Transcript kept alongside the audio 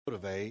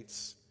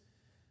motivates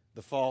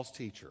the false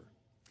teacher.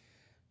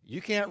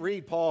 You can't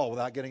read Paul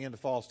without getting into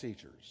false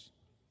teachers.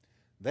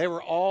 They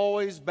were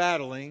always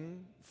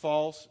battling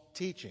false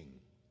teaching.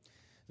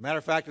 As a matter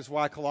of fact, it's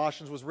why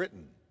Colossians was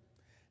written.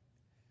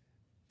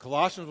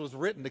 Colossians was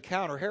written to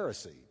counter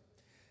heresy.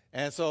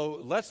 And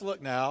so let's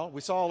look now.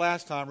 We saw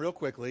last time real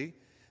quickly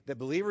that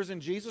believers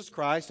in Jesus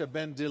Christ have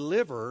been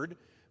delivered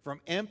from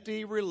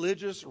empty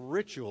religious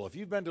ritual. If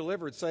you've been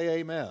delivered, say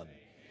amen. Amen.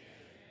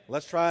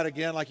 Let's try it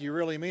again like you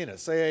really mean it.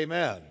 Say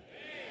amen. Amen.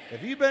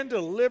 If you've been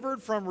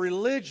delivered from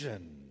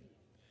religion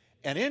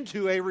and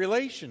into a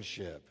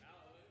relationship,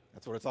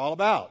 that's what it's all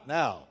about.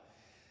 Now,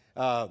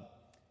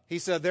 he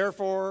said,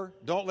 therefore,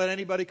 don't let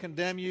anybody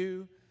condemn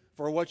you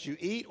for what you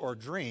eat or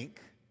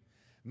drink,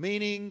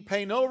 meaning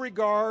pay no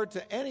regard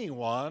to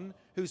anyone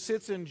who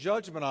sits in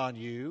judgment on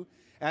you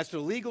as to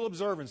legal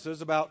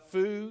observances about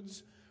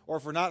foods or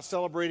for not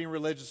celebrating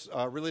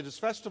religious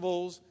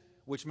festivals,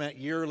 which meant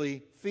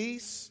yearly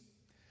feasts,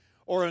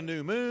 or a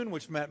new moon,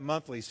 which meant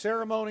monthly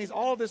ceremonies.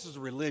 All of this is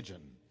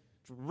religion,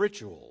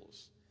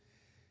 rituals.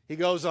 He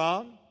goes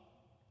on,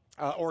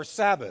 or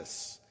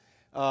Sabbaths,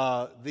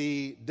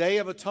 the Day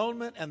of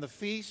Atonement and the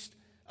Feast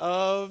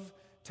of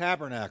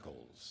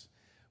Tabernacles,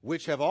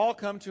 which have all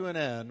come to an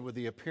end with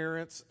the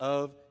appearance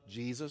of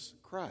Jesus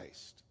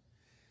Christ.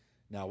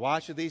 Now, why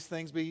should these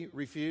things be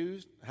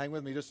refused? Hang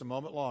with me just a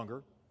moment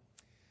longer.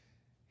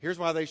 Here's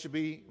why they should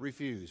be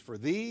refused. For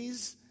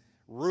these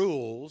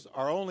rules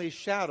are only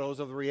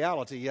shadows of the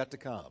reality yet to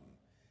come,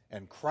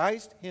 and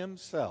Christ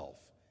himself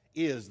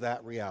is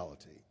that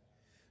reality.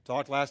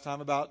 Talked last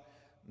time about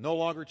no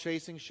longer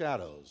chasing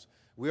shadows.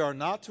 We are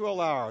not to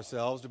allow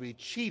ourselves to be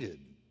cheated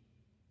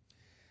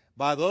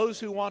by those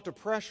who want to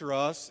pressure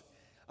us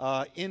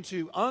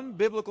into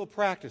unbiblical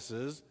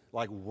practices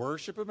like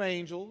worship of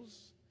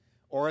angels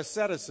or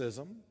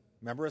asceticism.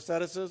 Remember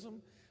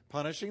asceticism?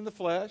 Punishing the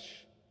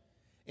flesh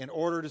in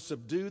order to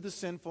subdue the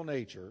sinful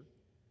nature,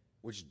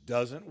 which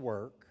doesn't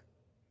work,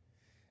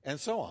 and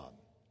so on.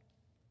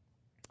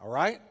 All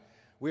right?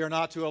 We are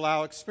not to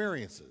allow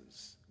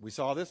experiences. We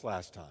saw this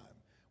last time.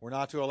 We're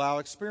not to allow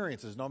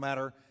experiences, no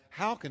matter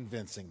how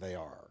convincing they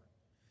are,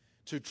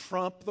 to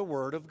trump the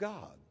Word of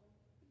God.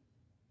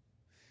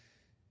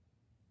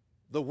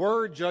 The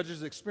Word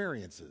judges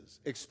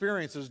experiences.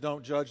 Experiences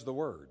don't judge the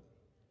Word.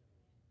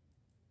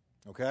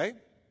 Okay?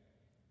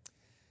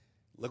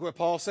 Look what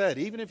Paul said.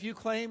 Even if you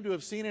claim to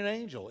have seen an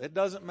angel, it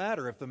doesn't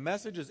matter. If the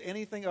message is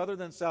anything other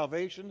than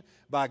salvation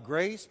by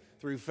grace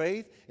through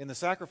faith in the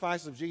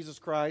sacrifice of Jesus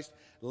Christ,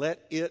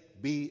 let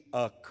it be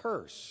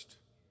accursed.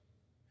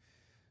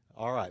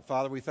 All right,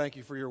 Father, we thank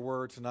you for your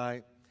word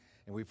tonight,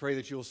 and we pray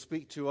that you'll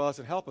speak to us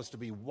and help us to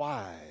be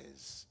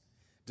wise,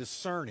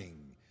 discerning,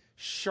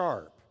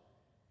 sharp,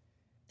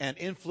 and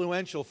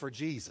influential for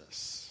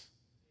Jesus.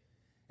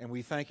 And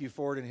we thank you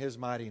for it in his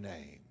mighty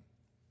name.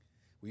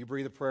 Will you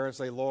breathe a prayer and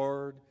say,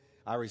 Lord,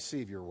 I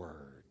receive your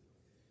word.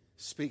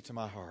 Speak to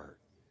my heart.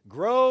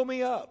 Grow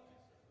me up.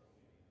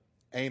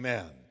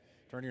 Amen.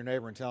 Turn to your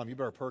neighbor and tell him, you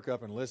better perk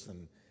up and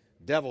listen.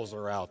 Devils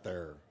are out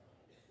there.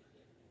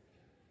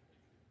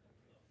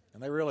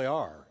 And they really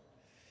are.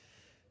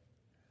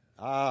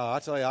 I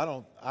tell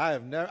you,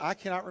 I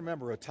cannot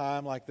remember a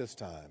time like this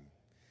time.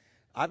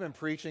 I've been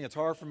preaching, it's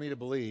hard for me to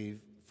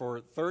believe,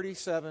 for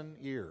 37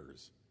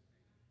 years.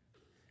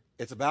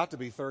 It's about to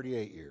be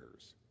 38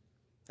 years.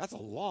 That's a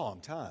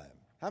long time.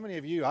 How many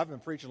of you, I've been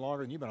preaching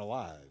longer than you've been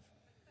alive?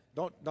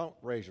 Don't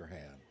raise your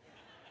hand.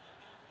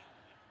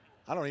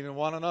 I don't even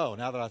want to know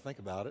now that I think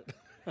about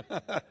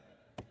it.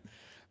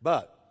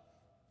 But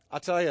I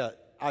tell you,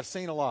 I've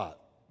seen a lot,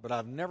 but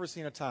I've never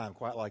seen a time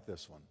quite like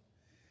this one.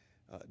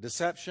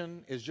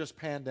 Deception is just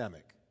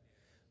pandemic.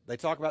 They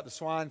talk about the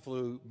swine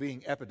flu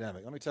being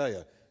epidemic. Let me tell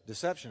you,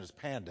 deception is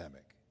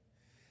pandemic.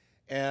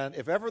 And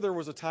if ever there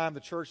was a time the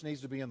church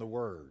needs to be in the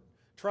Word,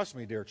 trust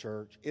me, dear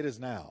church, it is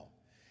now.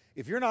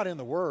 If you're not in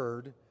the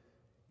Word,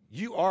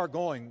 you are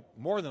going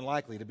more than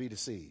likely to be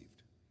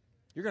deceived.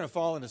 You're going to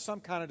fall into some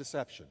kind of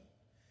deception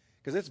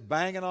because it's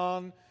banging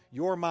on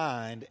your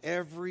mind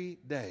every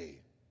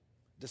day.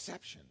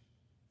 Deception.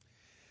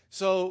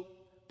 So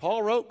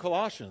Paul wrote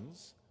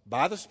Colossians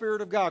by the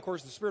Spirit of God. Of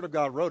course, the Spirit of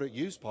God wrote it,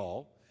 used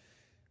Paul.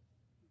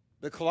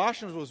 The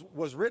Colossians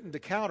was written to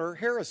counter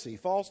heresy,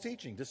 false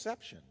teaching,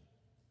 deception.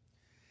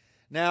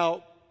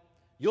 Now,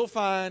 you'll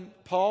find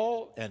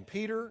Paul and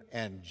Peter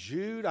and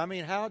Jude. I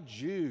mean, how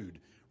Jude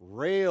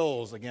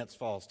rails against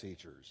false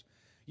teachers.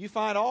 You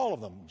find all of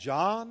them.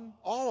 John,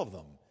 all of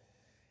them.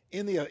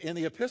 In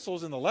the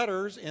epistles, in the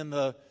letters, in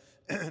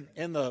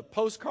the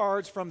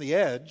postcards from the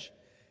edge,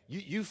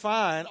 you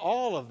find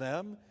all of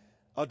them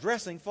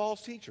addressing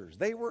false teachers.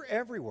 They were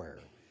everywhere.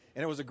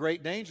 And it was a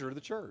great danger to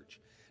the church.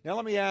 Now,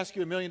 let me ask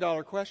you $1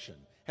 million question.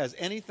 Has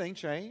anything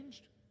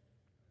changed?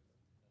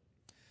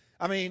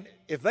 I mean,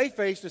 if they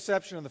faced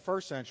deception in the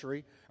first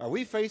century, are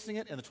we facing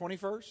it in the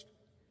 21st?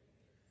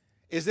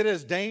 Is it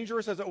as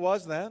dangerous as it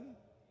was then?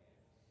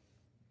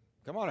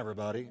 Come on,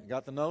 everybody.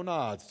 Got the no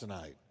nods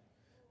tonight.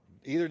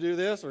 Either do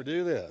this or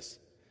do this.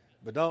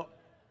 But don't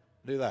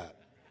do that.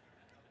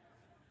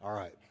 All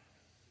right.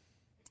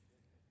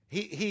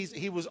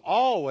 He was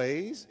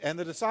always, and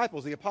the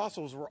disciples, the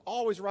apostles, were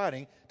always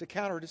writing to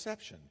counter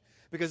deception,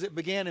 because it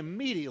began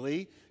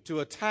immediately to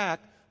attack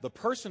the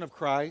person of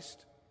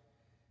Christ,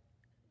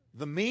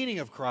 the meaning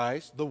of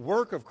Christ, the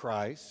work of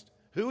Christ,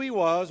 who he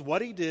was,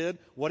 what he did,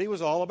 what he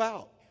was all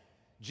about.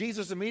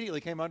 Jesus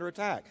immediately came under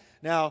attack.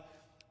 Now,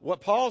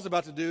 what Paul's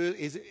about to do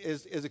is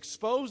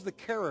expose the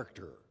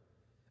character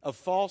of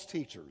false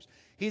teachers.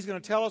 He's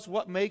going to tell us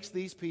what makes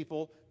these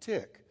people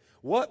tick.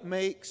 What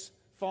makes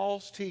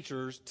false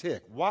teachers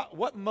tick?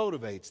 What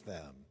motivates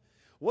them?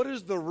 What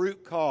is the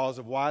root cause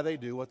of why they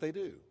do what they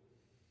do?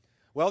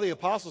 Well, the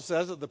apostle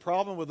says that the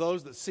problem with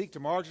those that seek to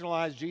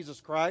marginalize Jesus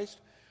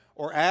Christ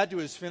or add to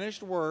his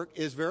finished work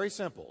is very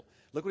simple.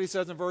 Look what he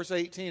says in verse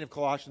 18 of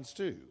Colossians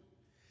 2.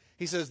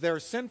 He says, their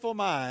sinful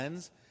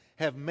minds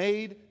have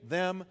made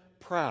them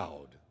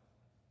proud.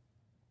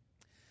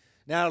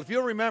 Now, if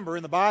you'll remember,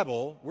 in the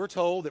Bible, we're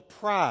told that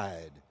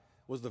pride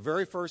was the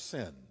very first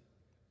sin.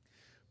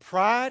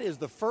 Pride is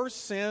the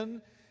first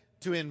sin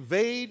to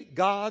invade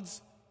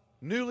God's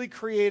newly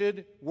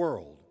created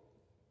world.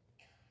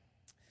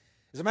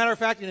 As a matter of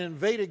fact, it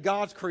invaded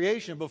God's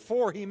creation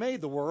before he made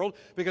the world,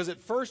 because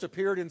it first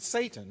appeared in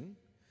Satan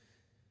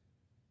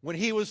when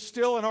he was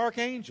still an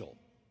archangel.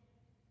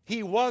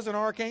 He was an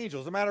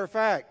archangel. As a matter of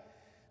fact,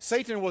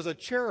 Satan was a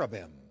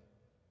cherubim.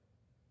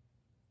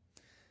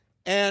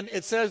 And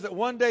it says that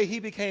one day he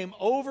became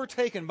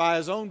overtaken by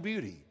his own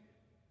beauty.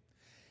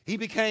 He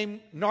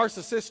became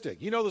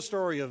narcissistic. You know the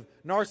story of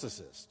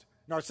Narcissus.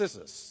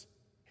 Narcissus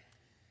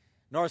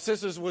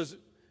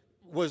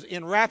was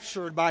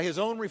enraptured by his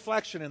own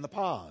reflection in the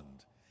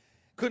pond.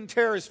 Couldn't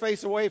tear his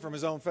face away from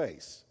his own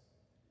face.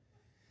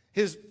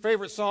 His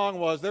favorite song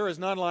was, "There is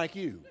none like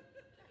you."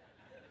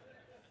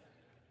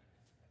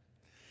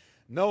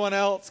 No one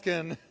else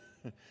can,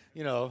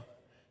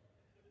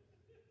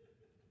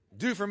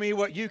 do for me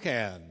what you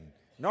can.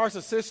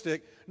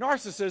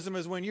 Narcissism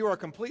is when you are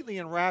completely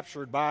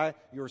enraptured by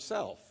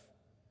yourself.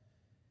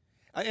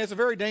 It's a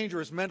very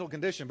dangerous mental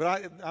condition,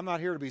 but I'm not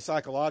here to be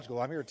psychological.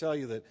 I'm here to tell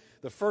you that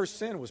the first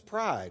sin was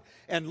pride.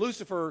 And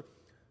Lucifer,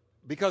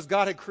 because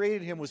God had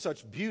created him with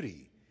such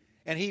beauty,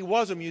 and he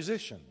was a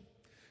musician.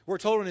 We're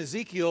told in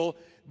Ezekiel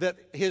that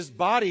his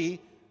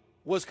body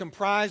was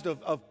comprised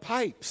of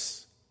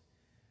pipes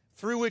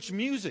through which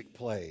music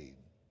played.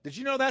 Did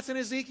you know that's in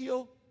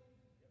Ezekiel?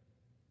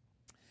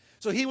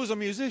 So he was a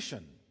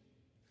musician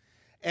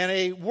and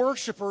a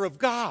worshiper of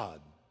God.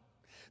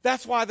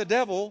 That's why the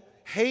devil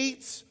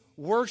hates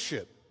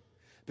worship,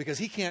 because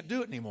he can't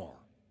do it anymore.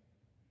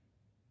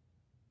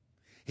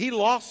 He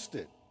lost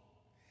it.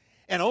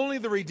 And only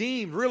the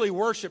redeemed really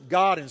worship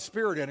God in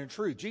spirit and in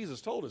truth.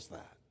 Jesus told us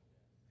that.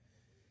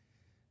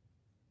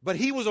 But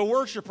he was a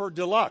worshiper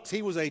deluxe.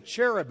 He was a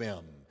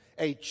cherubim,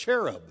 a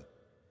cherub.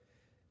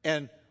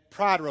 And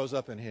pride rose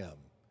up in him.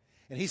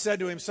 And he said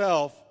to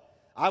himself,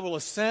 I will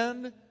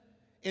ascend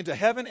into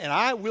heaven and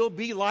I will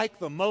be like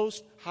the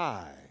Most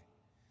High.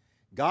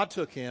 God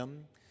took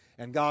him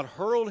and God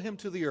hurled him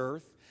to the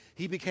earth.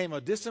 He became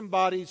a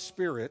disembodied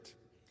spirit,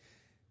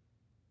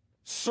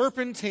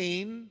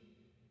 serpentine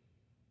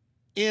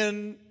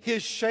in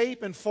his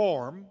shape and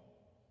form.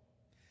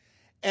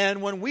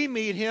 And when we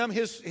meet him,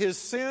 his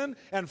sin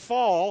and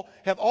fall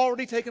have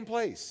already taken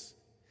place.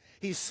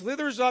 He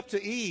slithers up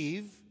to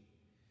Eve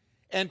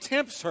and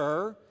tempts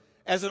her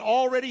as an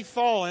already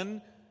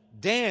fallen,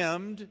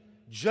 damned,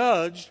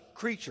 judged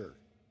creature.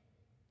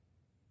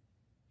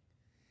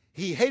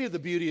 He hated the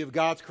beauty of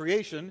God's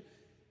creation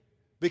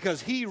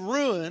because he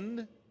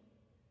ruined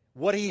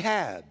what he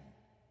had.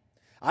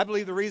 I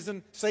believe the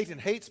reason Satan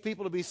hates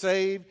people to be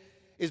saved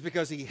is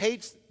because he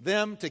hates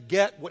them to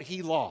get what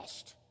he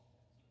lost.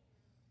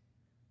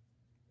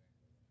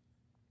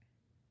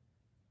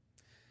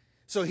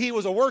 So he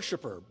was a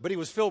worshiper, but he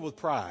was filled with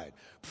pride.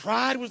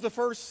 Pride was the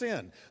first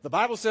sin. The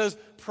Bible says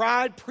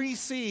pride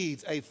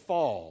precedes a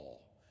fall.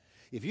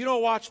 If you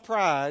don't watch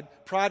pride,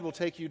 pride will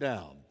take you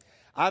down.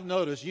 I've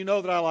noticed, you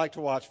know that I like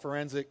to watch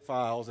Forensic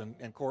Files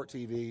and Court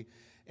TV,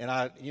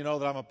 and you know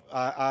that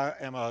I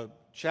am a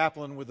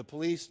chaplain with the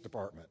police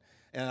department,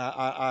 and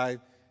I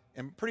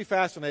am pretty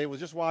fascinated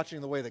with just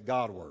watching the way that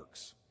God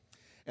works,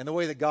 and the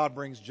way that God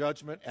brings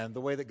judgment, and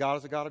the way that God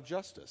is a God of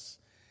justice.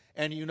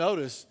 And you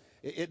notice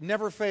it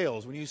never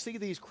fails. When you see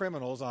these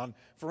criminals on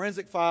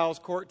Forensic Files,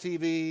 Court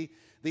TV,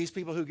 these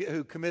people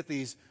who commit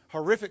these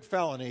horrific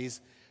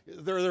felonies,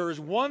 there is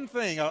one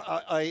thing,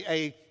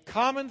 a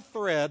common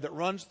thread that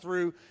runs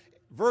through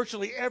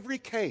virtually every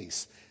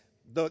case.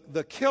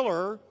 The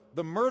killer,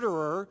 the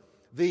murderer,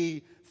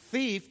 the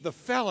thief, the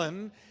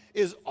felon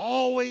is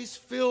always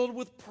filled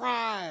with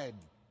pride.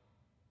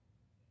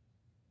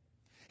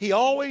 He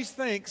always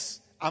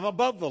thinks, I'm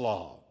above the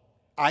law.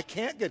 I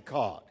can't get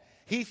caught.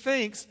 He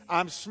thinks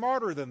I'm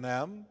smarter than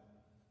them,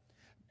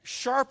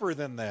 sharper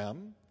than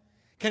them,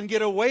 can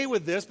get away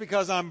with this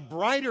because I'm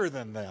brighter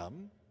than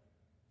them.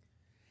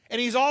 And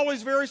he's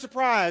always very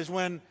surprised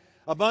when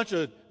a bunch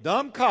of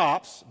dumb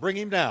cops bring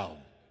him down.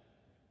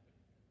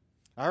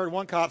 I heard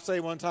one cop say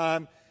one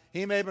time,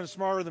 he may have been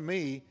smarter than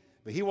me,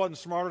 but he wasn't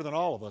smarter than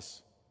all of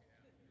us.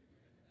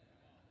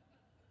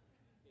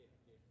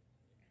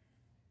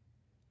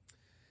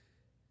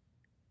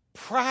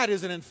 Pride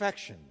is an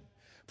infection.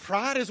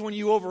 Pride is when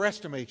you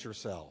overestimate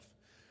yourself.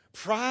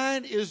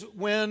 Pride is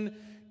when,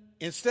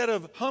 instead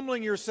of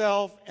humbling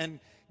yourself and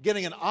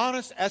getting an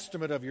honest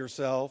estimate of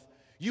yourself,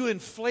 you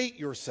inflate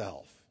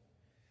yourself.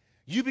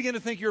 You begin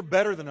to think you're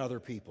better than other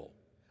people,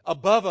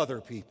 above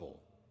other people,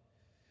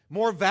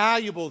 more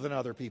valuable than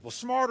other people,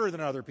 smarter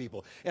than other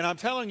people. And I'm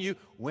telling you,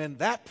 when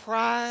that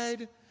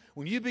pride,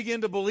 when you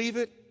begin to believe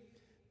it,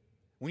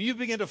 when you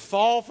begin to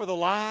fall for the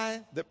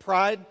lie that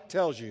pride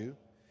tells you,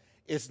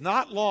 it's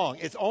not long.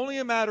 It's only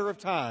a matter of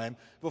time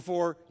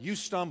before you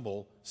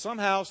stumble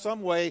somehow,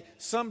 some way,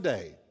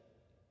 someday.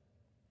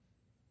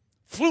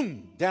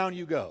 Floom, down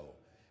you go.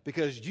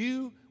 Because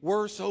you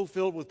were so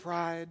filled with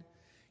pride,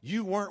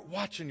 you weren't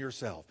watching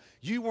yourself.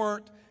 You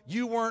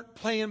weren't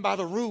playing by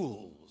the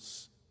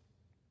rules.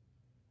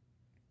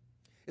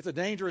 It's a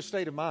dangerous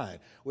state of mind.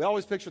 We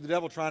always picture the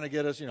devil trying to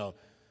get us,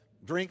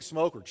 drink,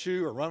 smoke, or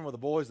chew, or run with the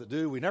boys that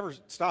do. We never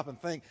stop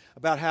and think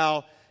about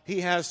how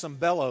he has some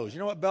bellows. You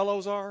know what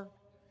bellows are?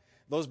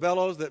 Those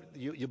bellows that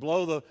you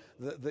blow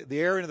the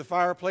air into the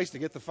fireplace to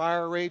get the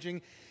fire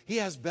raging. He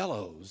has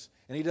bellows,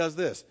 and he does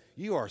this.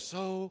 You are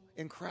so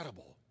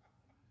incredible.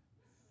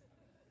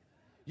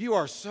 You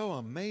are so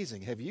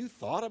amazing. Have you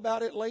thought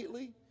about it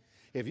lately?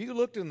 Have you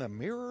looked in the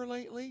mirror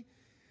lately?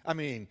 I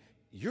mean,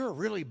 you're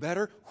really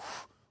better.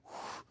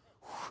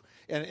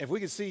 And if we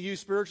could see you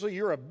spiritually,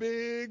 you're a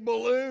big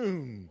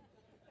balloon.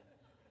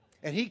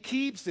 And he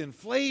keeps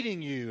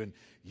inflating you, and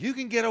you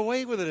can get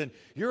away with it, and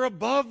you're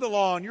above the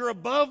law, and you're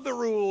above the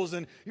rules,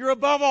 and you're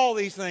above all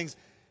these things.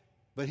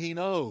 But he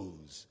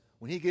knows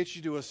when he gets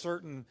you to a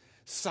certain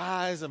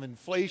size of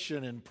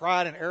inflation and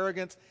pride and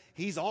arrogance,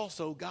 he's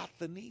also got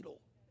the needle.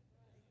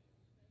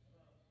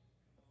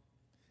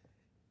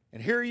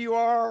 And here you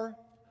are,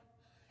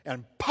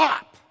 and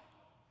pop!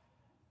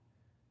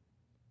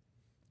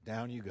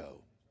 Down you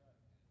go.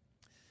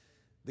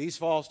 These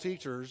false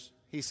teachers,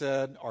 he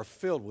said, are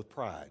filled with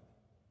pride.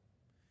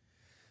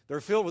 They're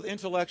filled with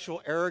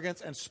intellectual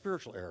arrogance and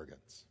spiritual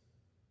arrogance.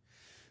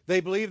 They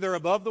believe they're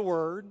above the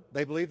Word.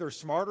 They believe they're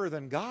smarter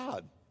than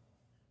God.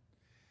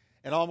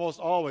 And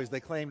almost always they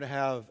claim to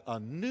have a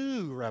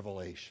new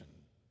revelation.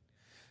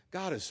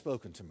 God has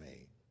spoken to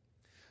me.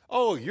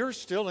 Oh, you're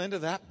still into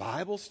that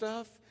Bible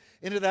stuff?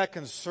 Into that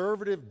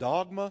conservative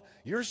dogma?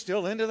 You're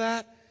still into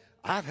that?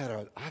 I've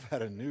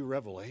had a new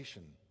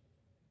revelation,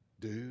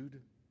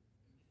 dude.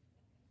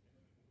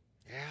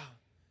 Yeah.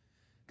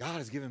 God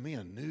has given me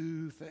a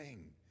new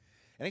thing.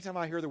 Anytime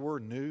I hear the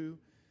word new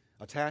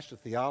attached to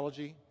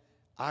theology,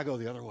 I go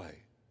the other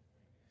way.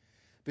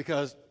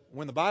 Because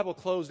when the Bible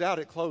closed out,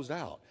 it closed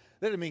out.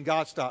 That didn't mean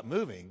God stopped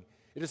moving.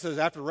 It just says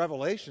after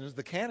Revelations,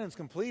 the canon's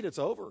complete, it's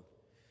over.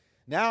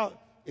 Now,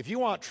 if you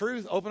want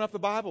truth, open up the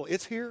Bible.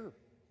 It's here.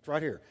 It's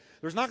right here.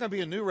 There's not going to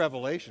be a new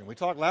revelation. We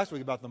talked last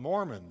week about the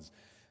Mormons,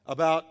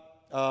 about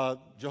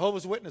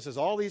Jehovah's Witnesses,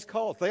 all these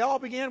cults. They all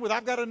began with,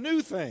 I've got a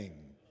new thing.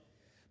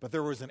 But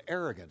there was an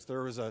arrogance.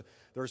 There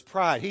was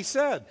pride. He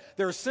said,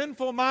 their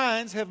sinful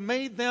minds have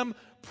made them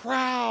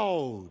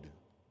proud.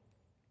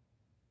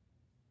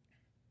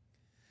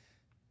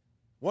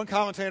 One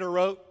commentator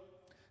wrote,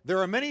 there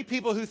are many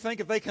people who think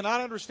if they cannot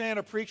understand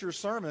a preacher's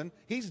sermon,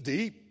 he's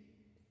deep.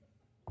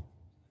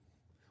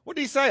 What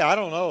did he say? I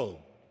don't know.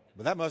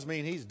 But that must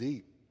mean he's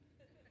deep.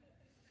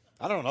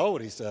 I don't know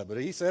what he said,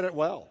 but he said it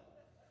well.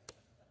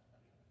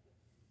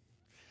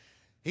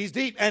 He's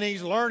deep and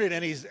he's learned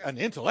and he's an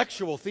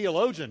intellectual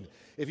theologian.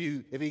 If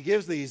he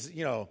gives these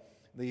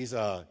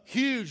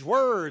huge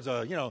words,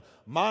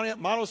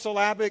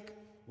 monosyllabic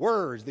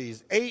words,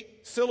 these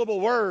 8-syllable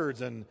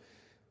words, and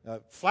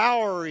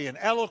flowery and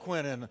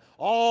eloquent, and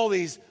all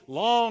these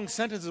long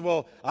sentences.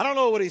 Well, I don't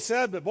know what he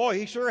said, but boy,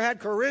 he sure had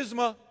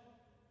charisma.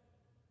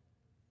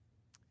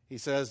 He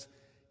says,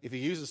 if he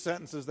uses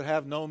sentences that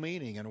have no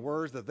meaning and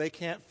words that they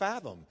can't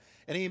fathom,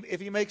 and if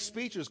he makes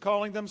speeches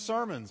calling them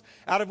sermons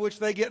out of which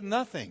they get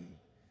nothing,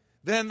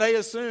 then they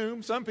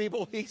assume, some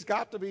people, he's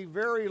got to be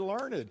very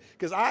learned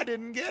because I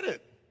didn't get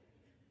it.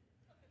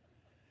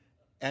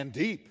 And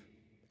deep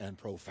and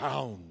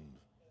profound.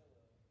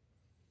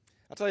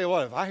 I'll tell you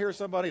what, if I hear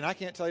somebody and I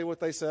can't tell you what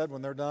they said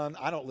when they're done,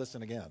 I don't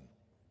listen again.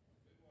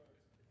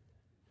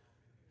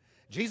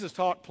 Jesus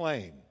talked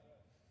plain.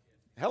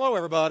 Hello,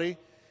 everybody.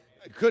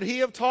 Could he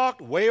have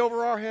talked way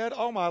over our head?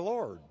 Oh, my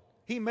Lord.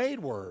 He made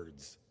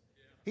words.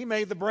 He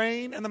made the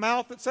brain and the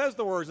mouth that says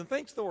the words and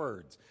thinks the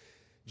words.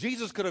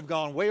 Jesus could have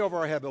gone way over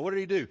our head, but what did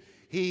he do?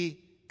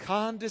 He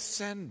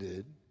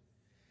condescended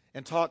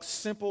and talked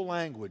simple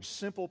language,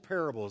 simple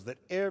parables that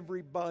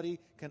everybody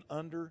can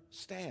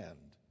understand.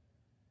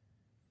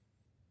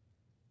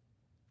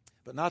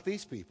 But not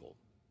these people.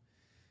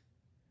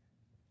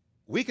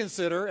 We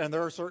consider, and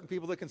there are certain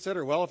people that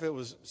consider, well, if it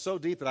was so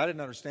deep that I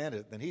didn't understand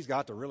it, then he's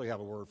got to really have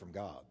a word from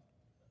God.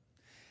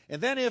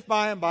 And then if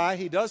by and by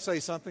he does say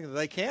something that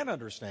they can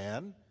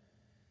understand,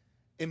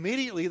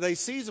 immediately they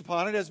seize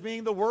upon it as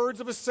being the words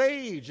of a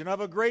sage and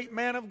of a great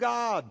man of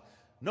God,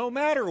 no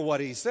matter what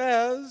he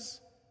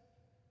says.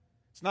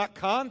 It's not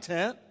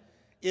content,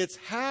 it's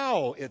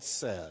how it's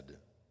said.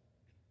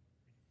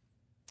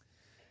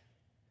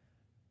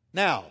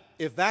 Now,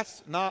 if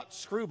that's not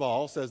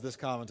screwball, says this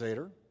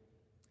commentator,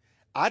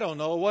 I don't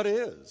know what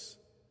is.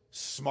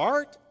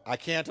 Smart? I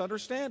can't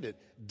understand it.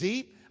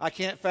 Deep? I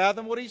can't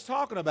fathom what he's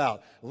talking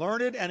about.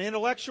 Learned and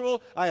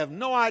intellectual? I have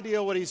no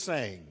idea what he's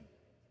saying.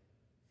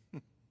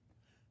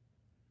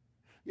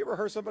 You ever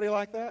heard somebody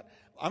like that?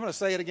 I'm going to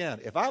say it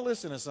again. If I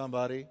listen to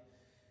somebody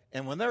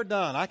and when they're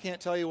done, I can't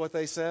tell you what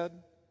they said,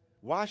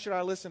 why should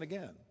I listen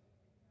again?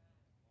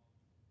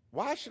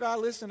 Why should I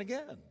listen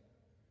again?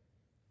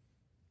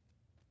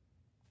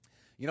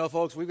 You know,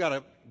 folks, we've got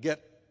to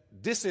get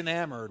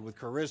disenamored with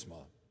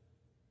charisma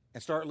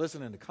and start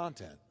listening to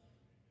content.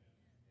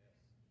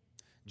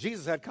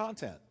 Jesus had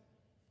content.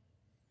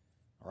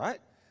 All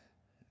right?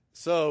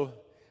 So,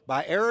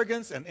 by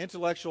arrogance and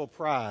intellectual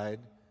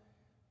pride,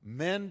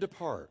 men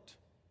depart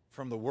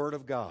from the Word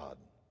of God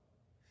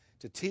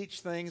to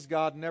teach things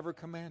God never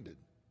commanded.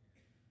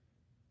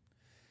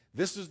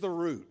 This is the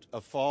root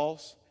of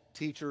false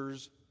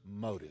teachers'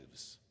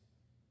 motives.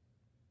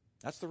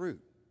 That's the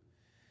root.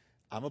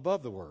 I'm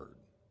above the Word.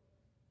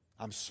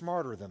 I'm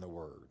smarter than the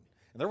Word.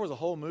 And there was a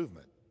whole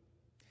movement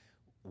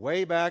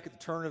way back at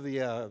the turn of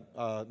the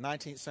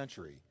 19th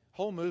century.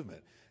 Whole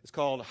movement. It's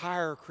called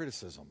higher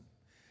criticism.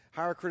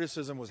 Higher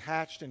criticism was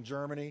hatched in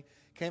Germany,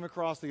 came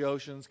across the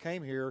oceans,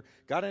 came here,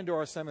 got into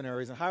our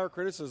seminaries, and higher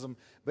criticism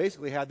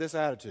basically had this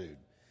attitude.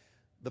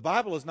 The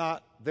Bible is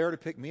not there to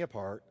pick me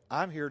apart.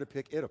 I'm here to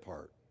pick it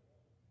apart.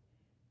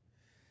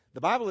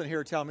 The Bible isn't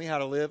here to tell me how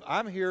to live.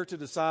 I'm here to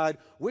decide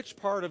which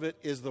part of it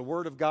is the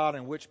Word of God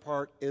and which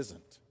part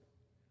isn't.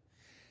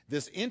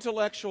 This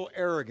intellectual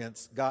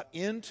arrogance got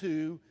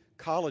into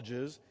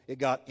colleges, it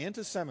got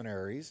into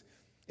seminaries,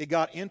 it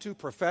got into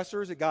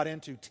professors, it got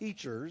into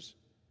teachers,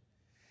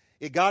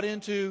 it got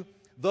into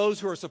those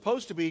who are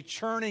supposed to be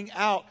churning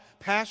out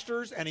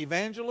pastors and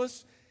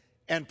evangelists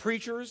and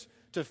preachers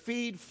to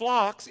feed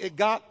flocks. It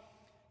got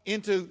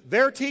into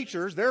their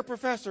teachers, their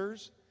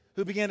professors,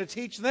 who began to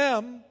teach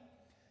them,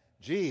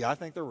 gee, I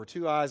think there were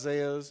two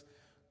Isaiahs.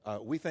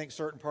 We think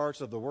certain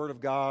parts of the Word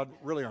of God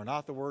really are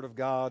not the Word of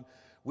God.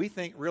 We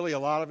think really a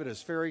lot of it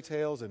is fairy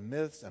tales and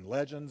myths and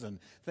legends and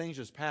things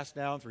just passed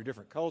down through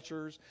different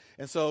cultures.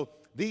 And so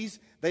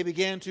they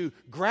began to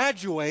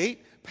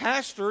graduate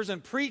pastors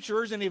and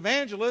preachers and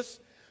evangelists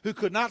who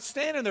could not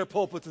stand in their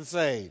pulpits and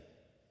say,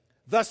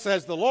 "Thus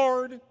says the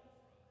Lord,"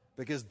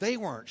 because they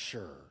weren't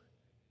sure.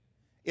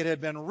 It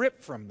had been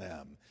ripped from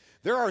them.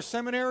 There are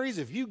seminaries,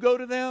 if you go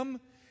to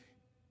them,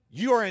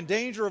 you are in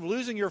danger of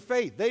losing your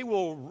faith. They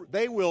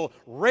will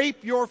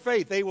rape your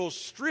faith. They will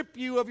strip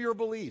you of your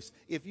beliefs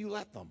if you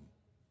let them.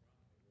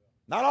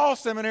 Not all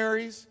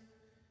seminaries,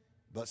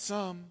 but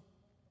some.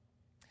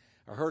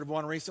 I heard of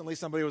one recently.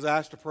 Somebody was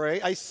asked to pray.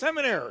 A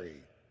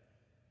seminary.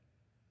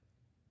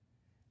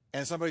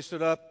 And somebody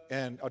stood up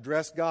and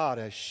addressed God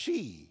as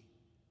she.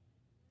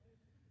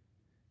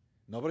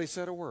 Nobody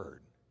said a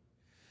word.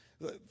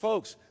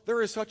 Folks,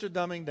 there is such a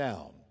dumbing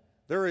down.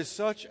 There is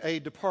such a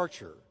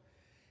departure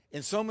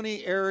in so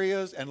many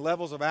areas and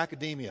levels of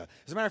academia.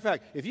 As a matter of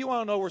fact, if you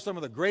want to know where some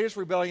of the greatest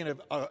rebellion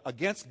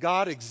against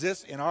God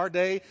exists in our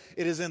day,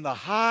 it is in the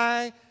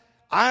high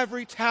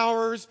ivory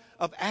towers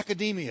of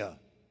academia.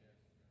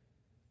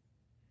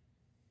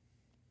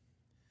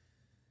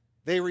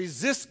 They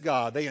resist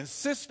God. They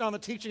insist on the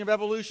teaching of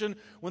evolution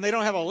when they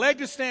don't have a leg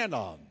to stand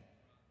on.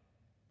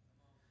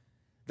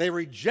 They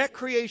reject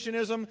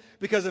creationism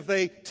because if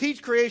they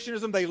teach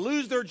creationism, they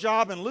lose their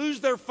job and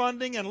lose their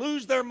funding and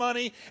lose their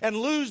money and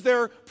lose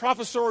their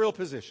professorial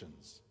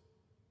positions.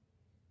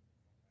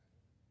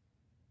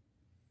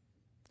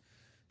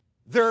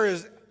 There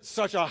is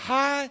such a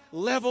high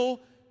level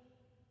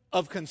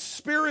of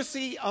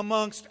conspiracy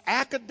amongst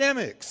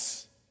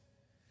academics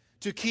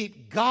to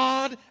keep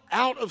God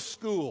out of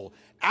school,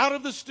 out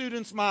of the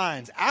students'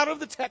 minds, out of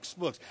the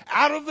textbooks,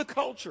 out of the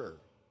culture.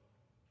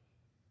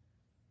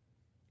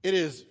 It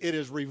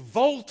is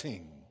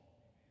revolting.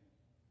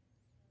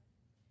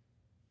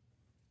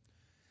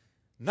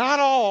 Not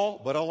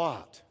all, but a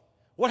lot.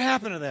 What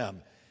happened to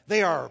them?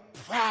 They are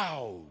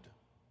proud.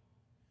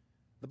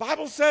 The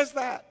Bible says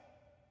that.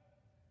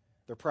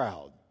 They're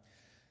proud.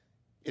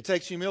 It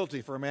takes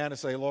humility for a man to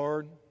say,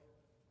 "Lord,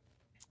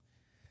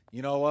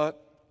 you know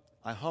what?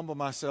 I humble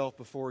myself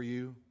before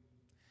you.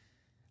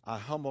 I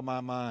humble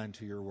my mind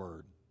to your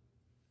word.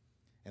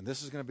 And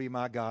this is going to be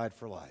my guide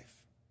for life.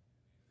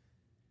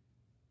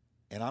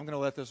 And I'm going to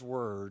let this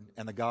word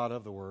and the God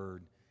of the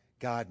word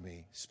guide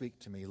me, speak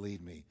to me,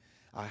 lead me.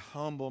 I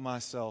humble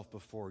myself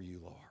before you,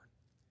 Lord."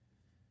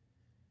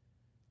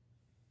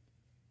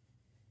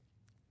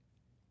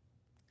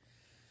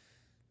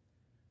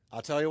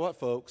 I'll tell you what,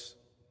 folks.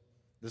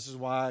 This is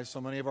why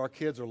so many of our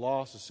kids are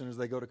lost as soon as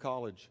they go to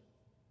college.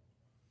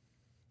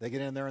 They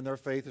get in there and their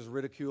faith is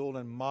ridiculed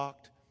and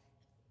mocked.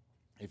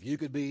 If you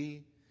could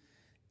be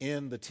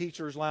in the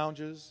teachers'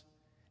 lounges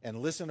and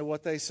listen to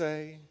what they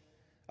say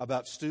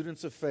about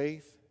students of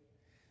faith,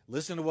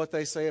 listen to what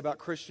they say about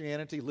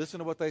Christianity, listen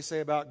to what they say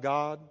about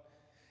God,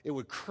 it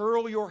would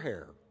curl your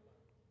hair.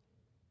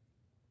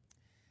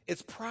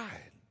 It's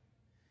pride.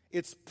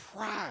 It's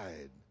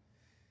pride.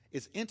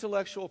 It's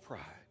intellectual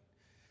pride.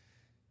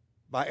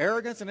 By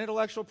arrogance and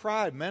intellectual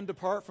pride, men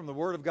depart from the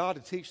Word of God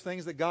to teach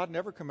things that God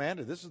never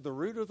commanded. This is the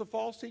root of the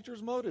false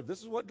teacher's motive.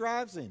 This is what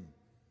drives him.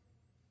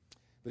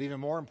 But even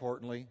more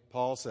importantly,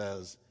 Paul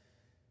says,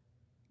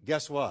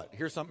 guess what?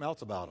 Here's something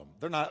else about them.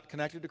 They're not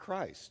connected to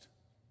Christ,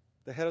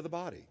 the head of the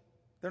body.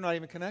 They're not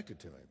even connected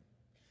to Him.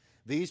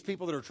 These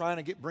people that are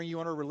trying to bring you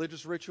under a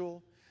religious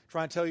ritual,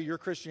 trying to tell you your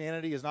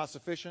Christianity is not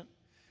sufficient,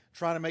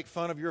 trying to make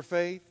fun of your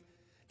faith,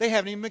 they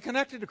haven't even been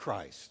connected to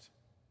Christ.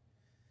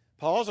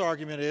 Paul's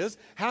argument is,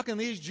 how can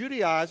these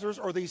Judaizers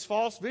or these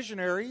false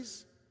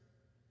visionaries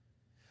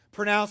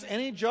pronounce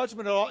any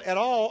judgment at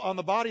all on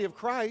the body of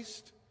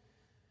Christ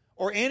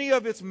or any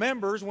of its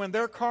members when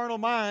their carnal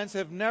minds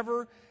have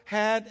never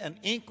had an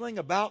inkling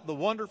about the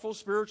wonderful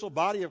spiritual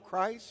body of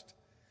Christ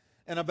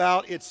and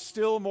about its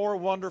still more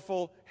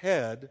wonderful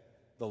head,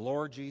 the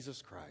Lord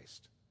Jesus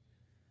Christ?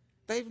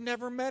 They've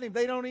never met Him.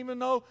 They don't even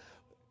know.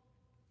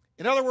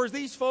 In other words,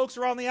 these folks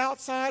are on the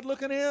outside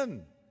looking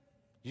in.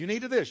 You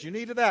need to this, you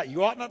need to that.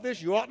 You ought not this,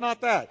 you ought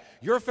not that.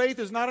 Your faith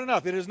is not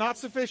enough. It is not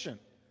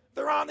sufficient.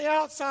 They're on the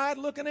outside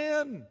looking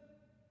in.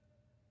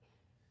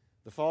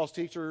 The false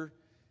teacher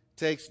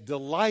takes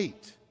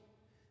delight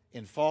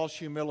in false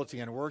humility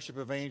and worship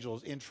of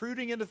angels,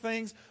 intruding into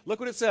things, look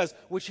what it says,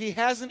 which he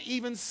hasn't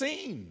even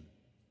seen.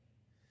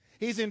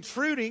 He's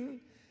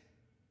intruding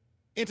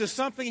into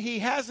something he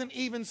hasn't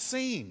even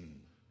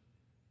seen.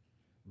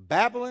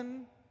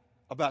 Babbling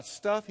about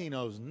stuff he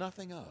knows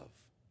nothing of.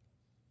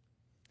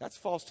 That's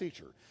false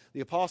teacher. The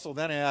apostle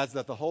then adds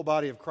that the whole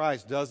body of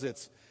Christ does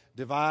its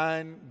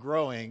divine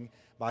growing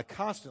by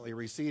constantly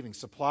receiving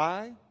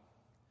supply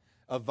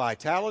of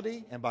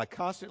vitality and by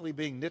constantly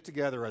being knit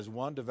together as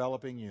one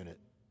developing unit.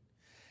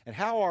 And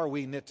how are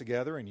we knit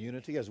together in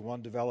unity as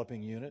one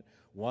developing unit?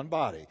 One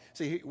body.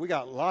 See, we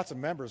got lots of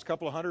members, a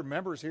couple of hundred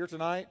members here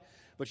tonight,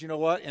 but you know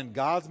what? In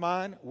God's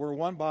mind, we're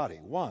one body,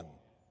 one.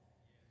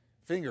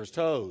 Fingers,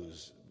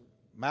 toes,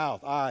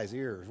 mouth, eyes,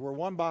 ears. We're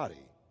one body,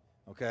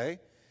 okay?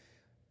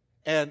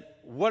 And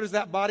what is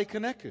that body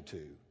connected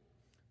to?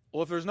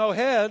 Well, if there's no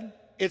head,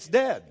 it's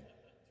dead.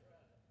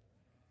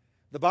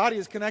 The body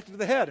is connected to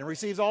the head and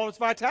receives all its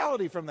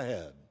vitality from the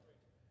head.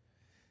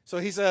 So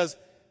he says,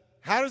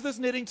 how does this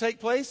knitting take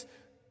place?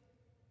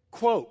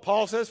 Quote,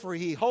 Paul says, for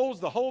he holds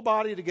the whole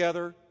body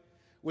together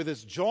with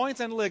its joints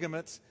and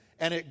ligaments,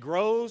 and it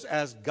grows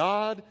as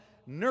God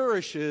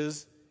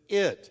nourishes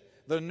it.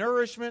 The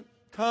nourishment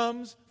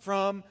comes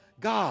from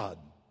God.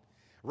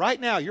 Right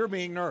now, you're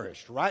being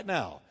nourished. Right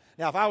now.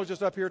 Now, if I was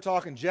just up here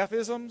talking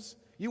Jeff-isms,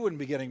 you wouldn't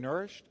be getting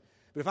nourished.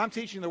 But if I'm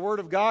teaching the Word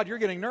of God, you're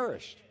getting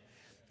nourished.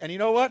 And you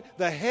know what?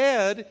 The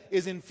head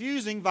is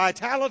infusing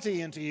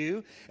vitality into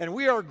you, and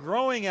we are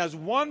growing as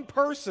one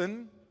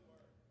person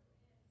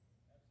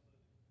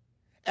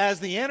as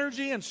the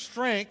energy and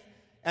strength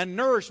and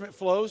nourishment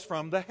flows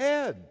from the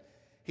head.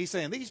 He's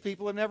saying these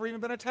people have never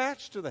even been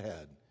attached to the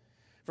head.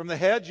 From the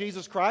head,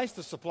 Jesus Christ,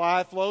 the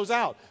supply flows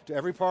out to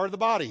every part of the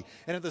body.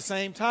 And at the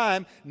same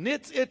time,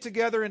 knits it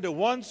together into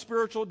one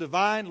spiritual,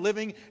 divine,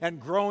 living, and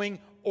growing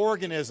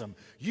organism.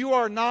 You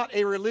are not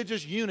a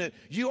religious unit.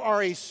 You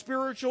are a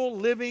spiritual,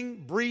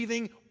 living,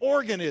 breathing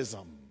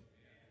organism.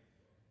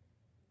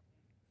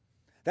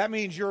 That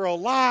means you're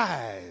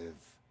alive.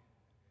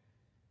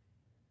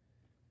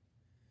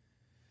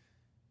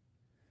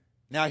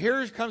 Now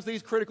here comes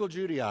these critical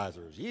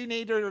Judaizers. You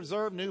need to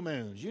observe new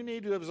moons. You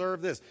need to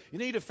observe this. You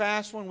need to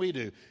fast when we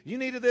do. You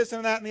need to this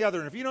and that and the other.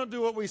 And if you don't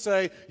do what we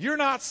say, you're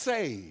not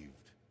saved.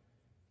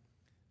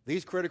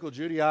 These critical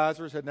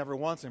Judaizers had never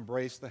once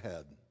embraced the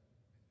head.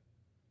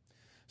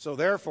 So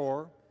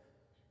therefore,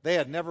 they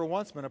had never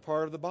once been a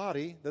part of the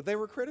body that they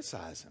were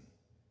criticizing.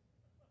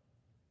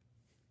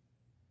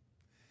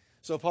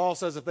 So Paul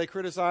says if they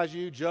criticize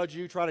you, judge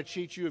you, try to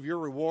cheat you of your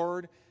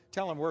reward,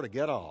 tell them where to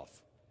get off.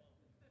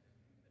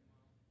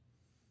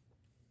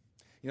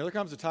 You know, there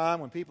comes a time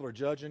when people are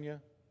judging you.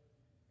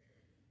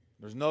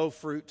 There's no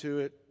fruit to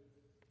it.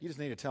 You just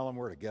need to tell them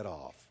where to get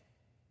off.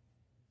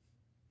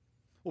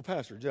 Well,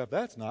 Pastor Jeff,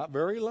 that's not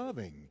very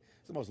loving.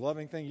 It's the most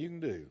loving thing you can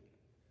do.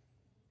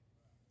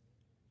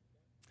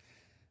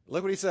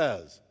 Look what he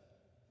says.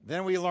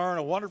 Then we learn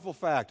a wonderful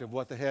fact of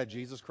what the head,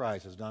 Jesus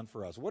Christ, has done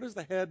for us. What has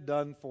the head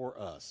done for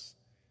us?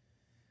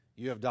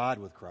 You have died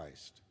with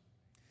Christ,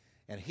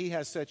 and he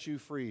has set you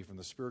free from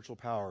the spiritual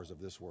powers of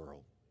this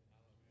world.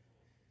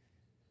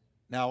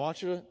 Now, I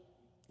want you to,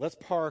 let's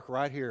park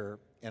right here,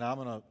 and I'm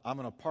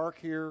gonna park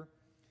here,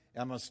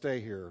 and I'm going to stay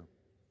here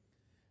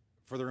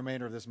for the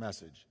remainder of this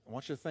message. I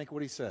want you to think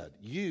what he said.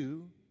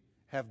 You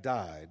have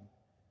died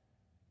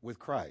with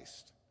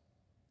Christ,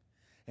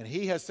 and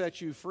he has set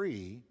you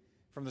free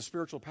from the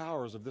spiritual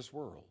powers of this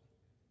world.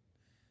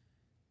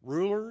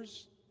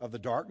 Rulers of the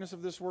darkness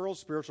of this world,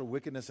 spiritual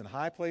wickedness in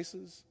high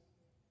places,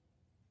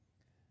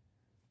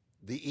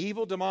 the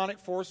evil demonic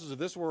forces of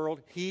this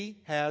world, he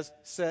has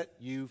set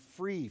you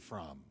free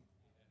from.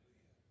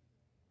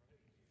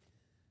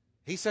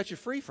 He set you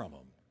free from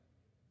them.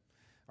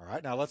 All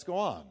right, now let's go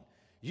on.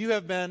 You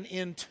have been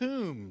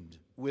entombed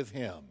with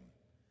him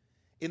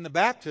in the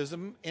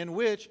baptism in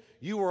which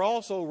you were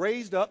also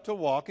raised up to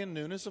walk in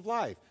newness of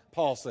life.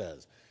 Paul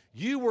says,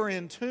 you were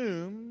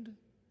entombed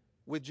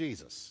with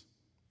Jesus,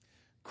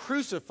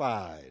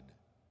 crucified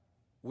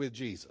with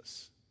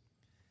Jesus.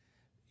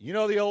 You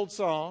know the old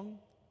song,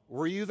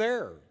 were you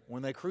there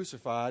when they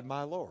crucified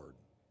my Lord?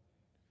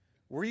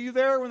 Were you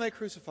there when they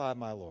crucified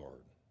my Lord?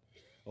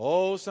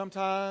 Oh,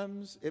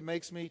 sometimes it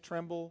makes me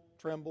tremble,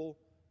 tremble,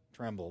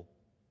 tremble.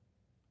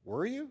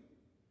 Were you?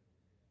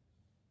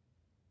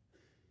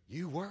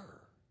 You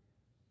were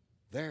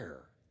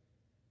there.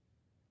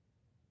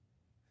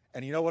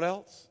 And you know what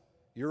else?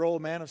 Your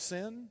old man of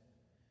sin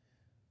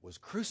was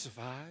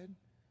crucified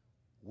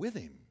with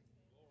him.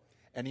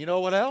 And you know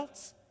what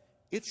else?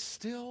 It's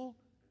still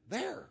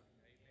there.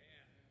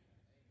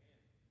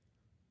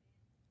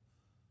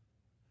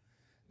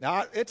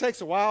 Now, it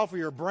takes a while for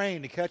your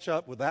brain to catch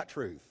up with that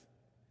truth.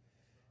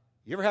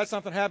 You ever had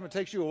something happen that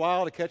takes you a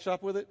while to catch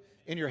up with it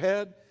in your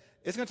head?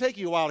 It's going to take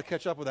you a while to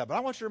catch up with that. But I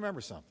want you to remember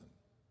something.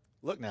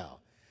 Look now.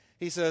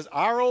 He says,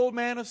 our old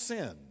man of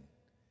sin,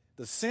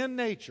 the sin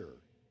nature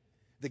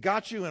that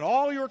got you in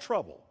all your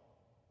trouble,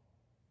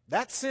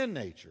 that sin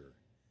nature,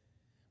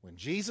 when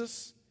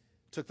Jesus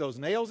took those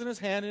nails in his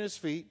hand and his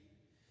feet,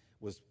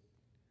 was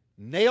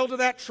nailed to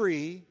that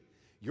tree,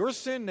 your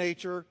sin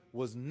nature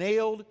was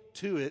nailed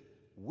to it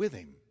with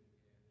him.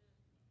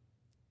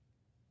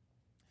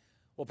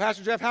 Well,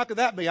 Pastor Jeff, how could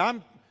that be?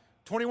 I'm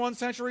 21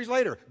 centuries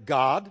later.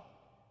 God.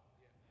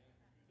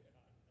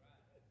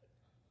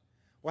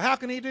 Well, how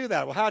can he do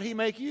that? Well, how did he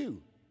make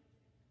you?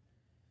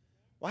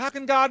 Well, how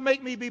can God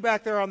make me be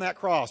back there on that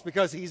cross?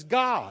 Because he's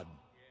God.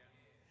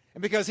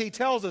 And because he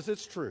tells us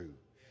it's true.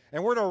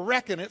 And we're to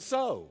reckon it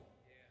so.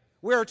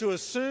 We're to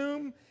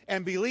assume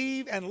and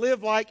believe and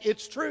live like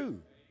it's true.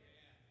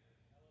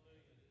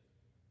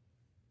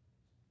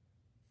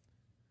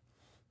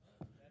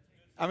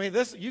 I mean,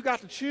 this, you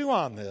got to chew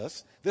on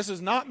this. This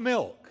is not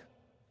milk.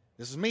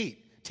 This is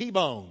meat,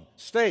 T-bone,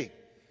 steak,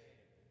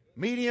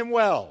 medium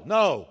well.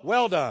 No,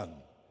 well done.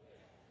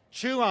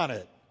 Chew on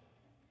it.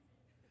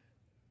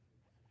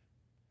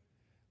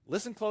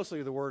 Listen closely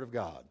to the Word of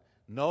God.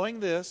 Knowing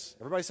this,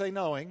 everybody say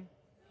knowing.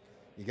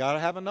 You got to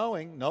have a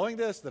knowing. Knowing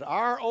this, that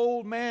our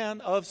old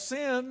man of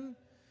sin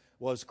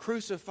was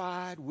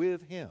crucified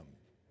with him.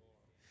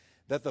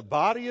 That the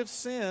body of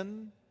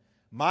sin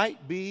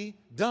might be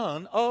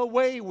done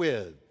away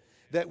with.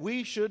 That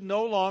we should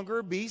no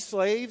longer be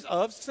slaves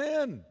of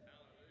sin.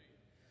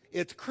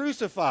 It's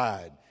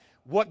crucified.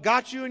 What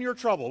got you in your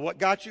trouble? What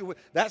got you?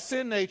 That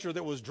sin nature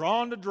that was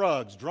drawn to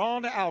drugs,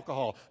 drawn to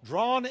alcohol,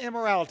 drawn to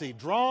immorality,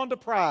 drawn to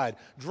pride,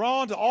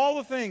 drawn to all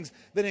the things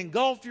that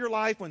engulfed your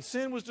life when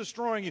sin was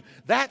destroying you.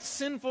 That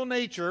sinful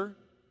nature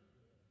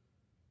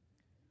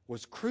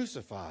was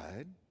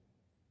crucified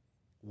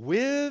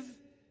with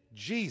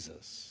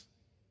Jesus.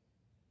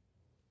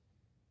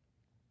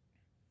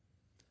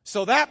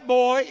 So that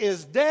boy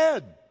is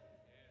dead.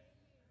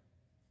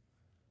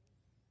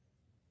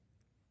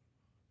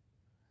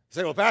 You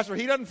say, well, Pastor,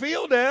 he doesn't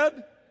feel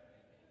dead.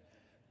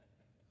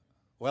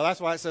 Well, that's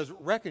why it says,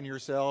 reckon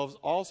yourselves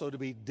also to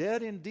be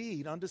dead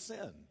indeed unto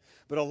sin,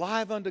 but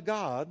alive unto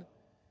God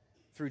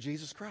through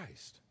Jesus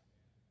Christ.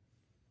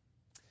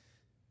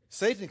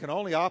 Satan can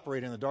only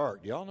operate in the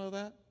dark. Do y'all know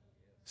that?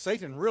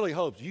 Satan really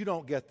hopes you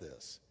don't get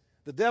this.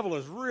 The devil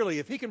is really,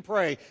 if he can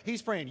pray,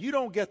 he's praying, you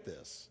don't get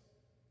this.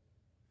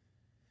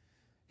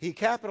 He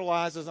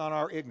capitalizes on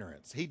our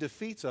ignorance. He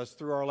defeats us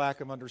through our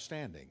lack of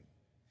understanding.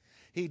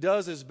 He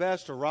does his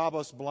best to rob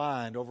us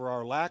blind over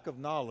our lack of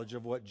knowledge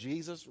of what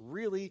Jesus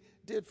really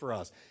did for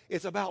us.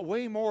 It's about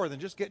way more than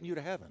just getting you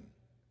to heaven.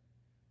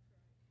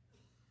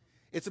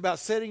 It's about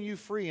setting you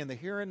free in the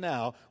here and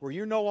now where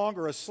you're no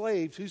longer a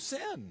slave to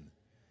sin.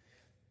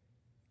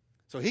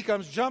 So he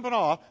comes jumping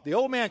off. The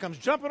old man comes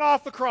jumping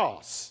off the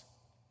cross.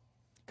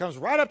 Comes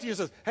right up to you and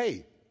says,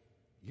 hey,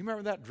 you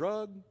remember that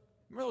drug?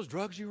 Remember those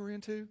drugs you were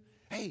into?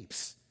 Hey,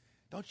 psst,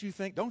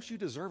 don't you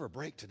deserve a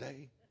break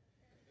today?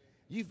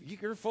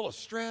 You're full of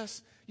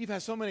stress. You've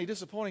had so many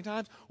disappointing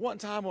times. One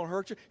time won't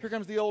hurt you. Here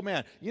comes the old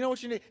man. You know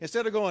what you need?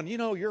 Instead of going,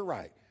 you're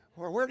right.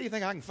 Where do you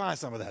think I can find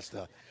some of that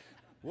stuff?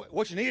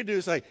 What you need to do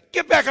is say,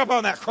 get back up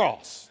on that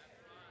cross.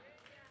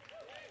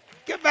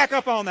 Get back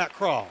up on that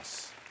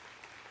cross.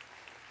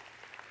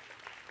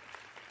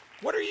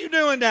 What are you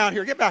doing down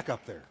here? Get back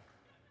up there.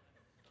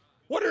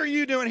 What are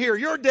you doing here?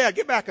 You're dead.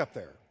 Get back up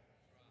there.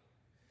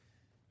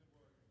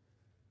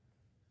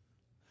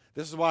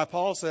 This is why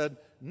Paul said,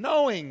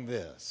 knowing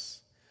this,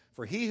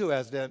 for he who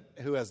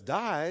has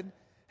died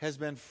has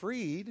been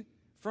freed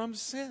from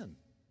sin.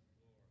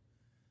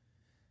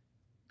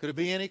 Could it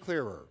be any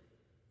clearer?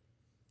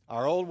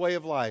 Our old way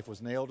of life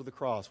was nailed to the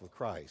cross with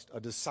Christ,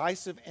 a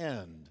decisive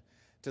end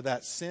to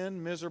that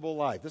sin miserable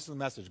life. This is the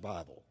Message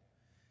Bible.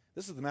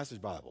 This is the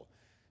Message Bible.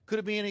 Could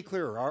it be any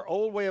clearer? Our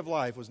old way of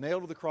life was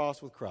nailed to the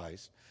cross with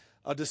Christ,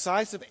 a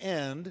decisive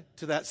end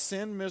to that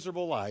sin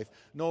miserable life,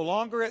 no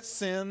longer at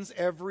sin's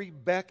every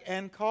beck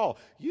and call.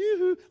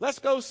 Yoo-hoo, let's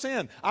go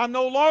sin. I'm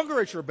no longer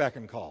at your beck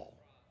and call.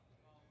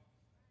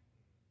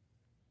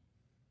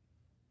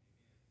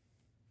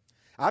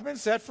 I've been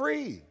set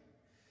free.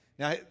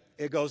 Now,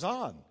 it goes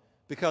on.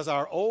 Because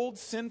our old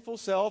sinful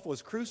self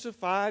was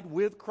crucified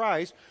with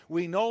Christ,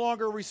 we no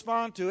longer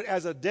respond to it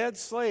as a dead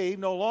slave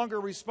no longer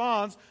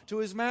responds to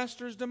his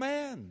master's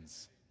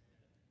demands.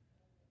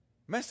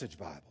 Message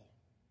Bible.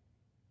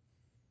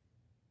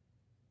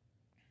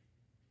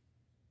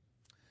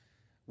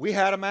 We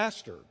had a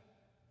master.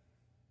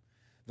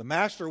 The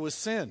master was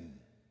sin.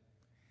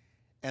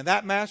 And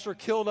that master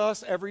killed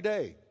us every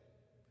day,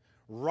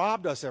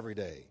 robbed us every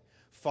day,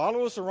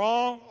 followed us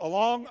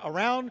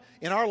around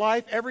in our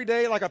life every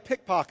day like a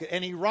pickpocket,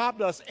 and he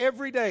robbed us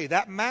every day.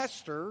 That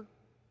master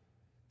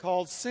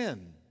called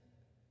sin.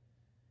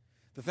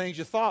 The things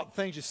you thought,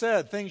 the things you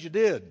said, things you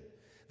did,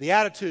 the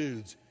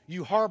attitudes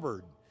you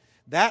harbored,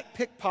 that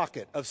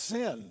pickpocket of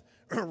sin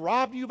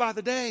robbed you by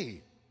the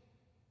day.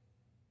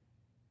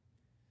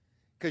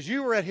 Because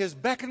you were at his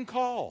beck and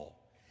call,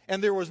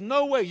 and there was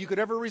no way you could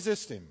ever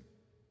resist him.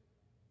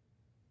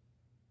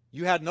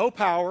 You had no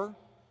power.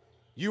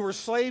 You were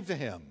slave to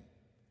him.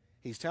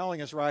 He's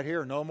telling us right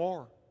here, no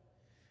more.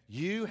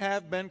 You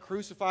have been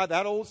crucified,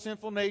 that old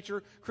sinful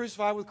nature,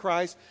 crucified with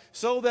Christ,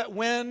 so that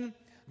when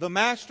the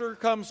master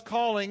comes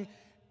calling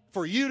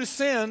for you to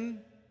sin,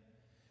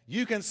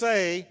 you can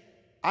say,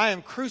 I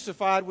am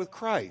crucified with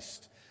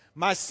Christ.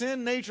 My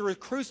sin nature is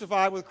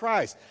crucified with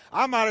Christ.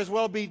 I might as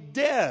well be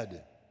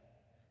dead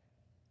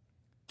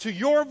to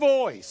your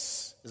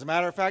voice. As a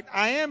matter of fact,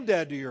 I am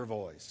dead to your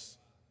voice.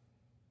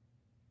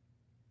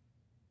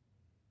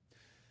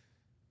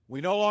 We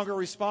no longer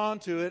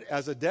respond to it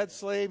as a dead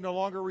slave no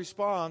longer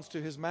responds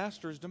to his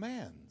master's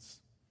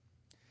demands.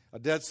 A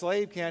dead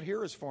slave can't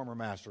hear his former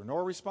master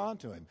nor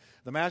respond to him.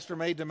 The master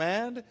may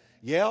demand,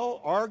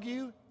 yell,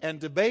 argue, and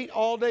debate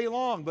all day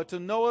long, but to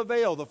no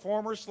avail. The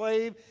former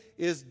slave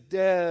is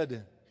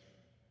dead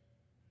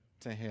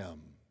to him.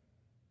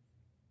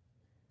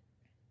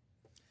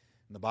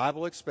 And the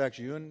Bible expects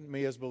you and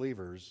me as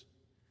believers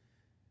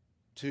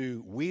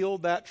to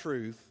wield that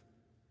truth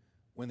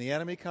when the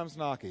enemy comes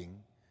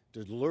knocking,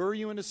 to lure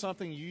you into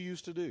something you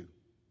used to do.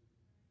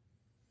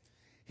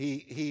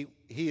 He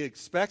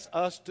expects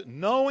us to,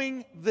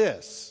 knowing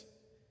this,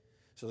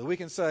 so that we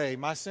can say,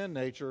 my sin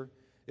nature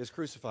is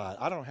crucified.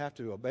 I don't have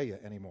to obey you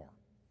anymore.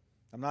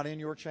 I'm not in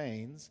your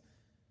chains.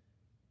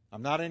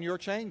 I'm not in your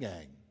chain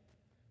gang.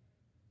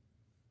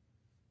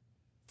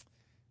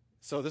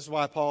 So this is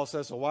why Paul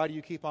says, so why do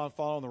you keep on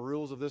following the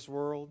rules of this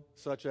world,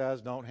 such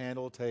as don't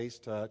handle,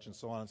 taste, touch, and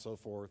so on and so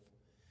forth?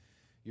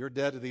 You're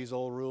dead to these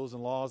old rules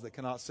and laws that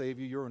cannot save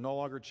you. You're no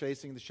longer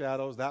chasing the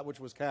shadows. That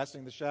which was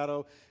casting the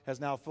shadow has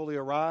now fully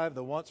arrived,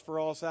 the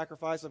once-for-all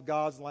sacrifice of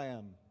God's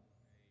Lamb.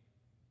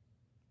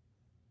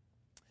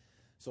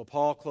 So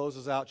Paul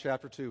closes out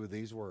chapter 2 with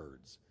these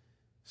words.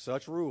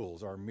 Such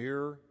rules are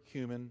mere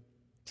human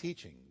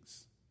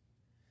teachings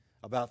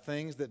about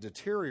things that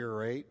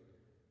deteriorate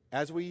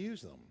as we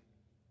use them.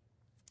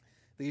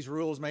 These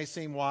rules may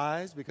seem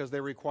wise because they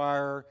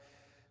require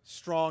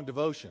strong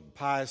devotion,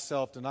 pious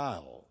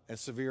self-denial, and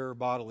severe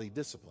bodily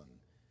discipline.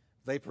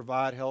 They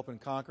provide help in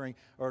conquering,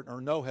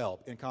 or no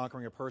help in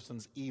conquering a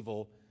person's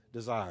evil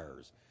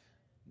desires.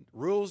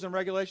 Rules and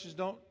regulations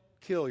don't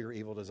kill your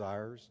evil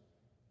desires.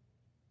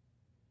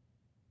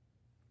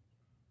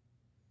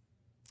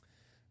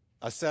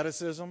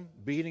 Asceticism,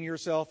 beating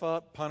yourself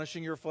up,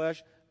 punishing your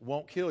flesh,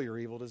 won't kill your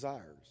evil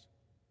desires.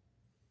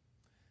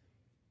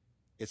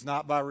 It's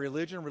not by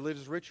religion,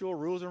 religious ritual,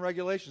 rules and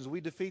regulations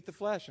we defeat the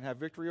flesh and have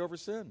victory over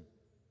sin.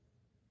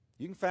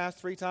 You can fast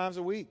 3 times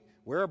a week,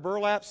 wear a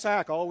burlap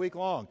sack all week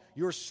long.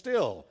 You're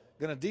still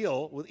going to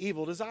deal with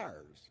evil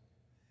desires.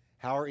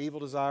 How are evil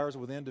desires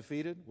within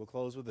defeated? We'll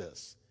close with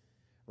this.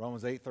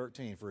 Romans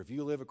 8:13. For if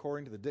you live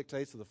according to the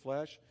dictates of the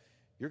flesh,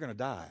 you're going to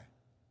die.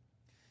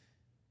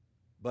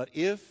 But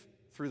if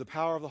through the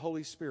power of the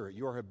Holy Spirit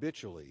you are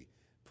habitually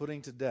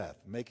putting to death,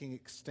 making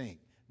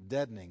extinct,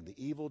 deadening the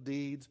evil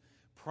deeds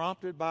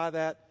prompted by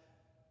that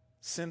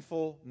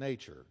sinful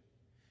nature,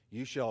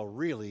 you shall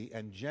really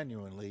and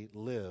genuinely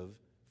live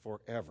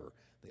forever.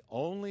 The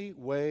only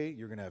way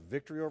you're going to have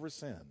victory over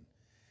sin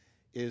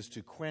is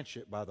to quench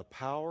it by the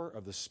power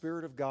of the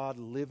Spirit of God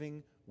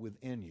living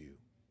within you.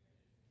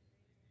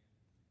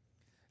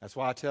 That's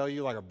why I tell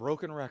you, like a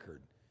broken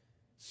record,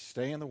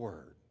 stay in the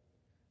Word,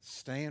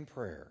 stay in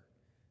prayer,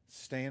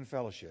 stay in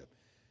fellowship.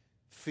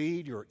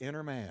 Feed your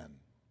inner man.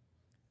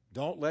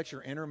 Don't let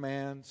your inner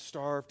man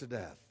starve to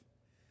death.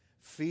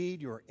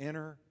 Feed your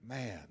inner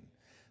man.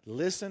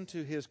 Listen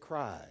to his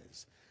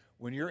cries.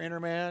 When your inner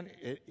man,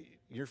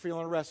 you're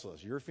feeling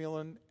restless, you're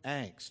feeling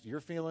angst, you're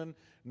feeling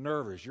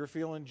nervous, you're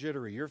feeling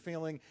jittery, you're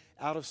feeling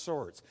out of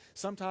sorts.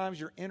 Sometimes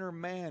your inner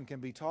man can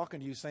be talking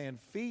to you saying,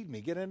 feed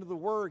me, get into the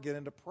Word, get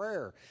into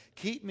prayer,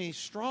 keep me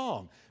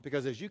strong.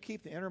 Because as you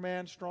keep the inner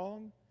man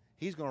strong,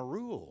 he's going to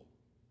rule.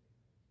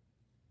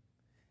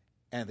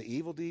 And the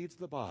evil deeds of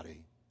the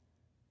body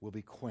will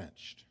be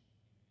quenched.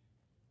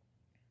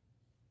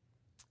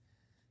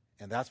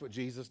 And that's what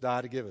Jesus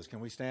died to give us.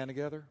 Can we stand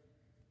together?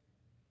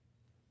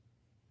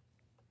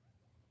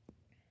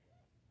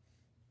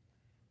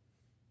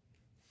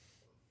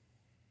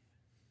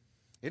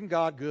 Isn't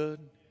God good?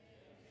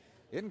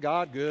 Isn't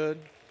God good?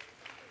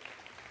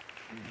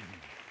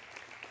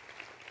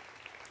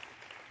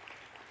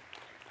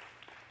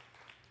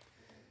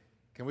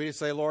 Can we just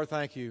say, Lord,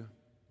 thank you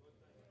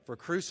for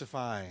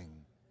crucifying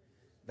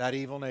that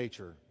evil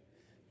nature,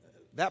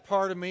 that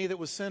part of me that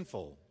was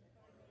sinful,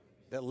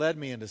 that led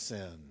me into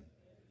sin.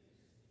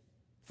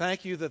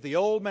 Thank you that the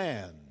old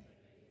man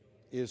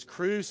is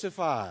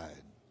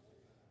crucified.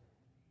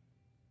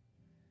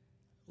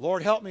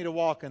 Lord, help me to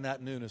walk in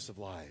that newness of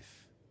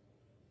life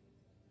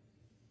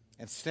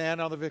and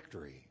stand on the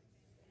victory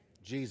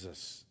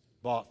Jesus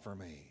bought for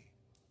me.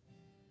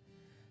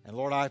 And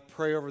Lord, I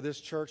pray over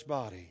this church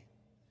body.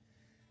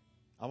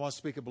 I want to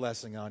speak a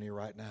blessing on you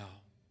right now.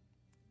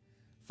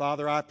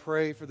 Father, I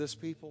pray for this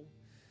people.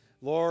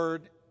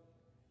 Lord,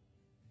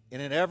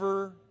 in an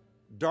ever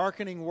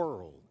darkening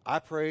world, I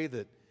pray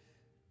that,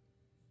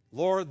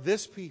 Lord,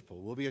 this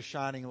people will be a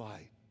shining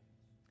light.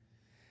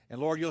 And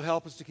Lord, you'll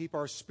help us to keep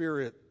our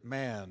spirit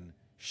man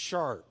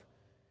sharp,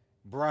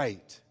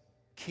 bright,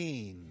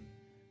 keen,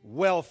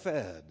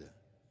 well-fed,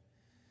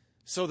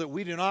 so that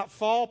we do not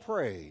fall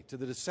prey to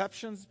the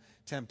deceptions,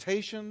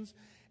 temptations,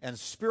 and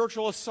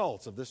spiritual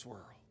assaults of this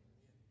world.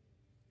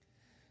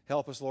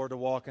 Help us, Lord, to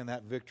walk in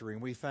that victory.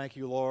 And we thank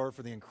you, Lord,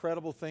 for the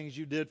incredible things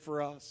you did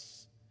for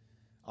us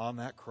on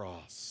that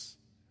cross.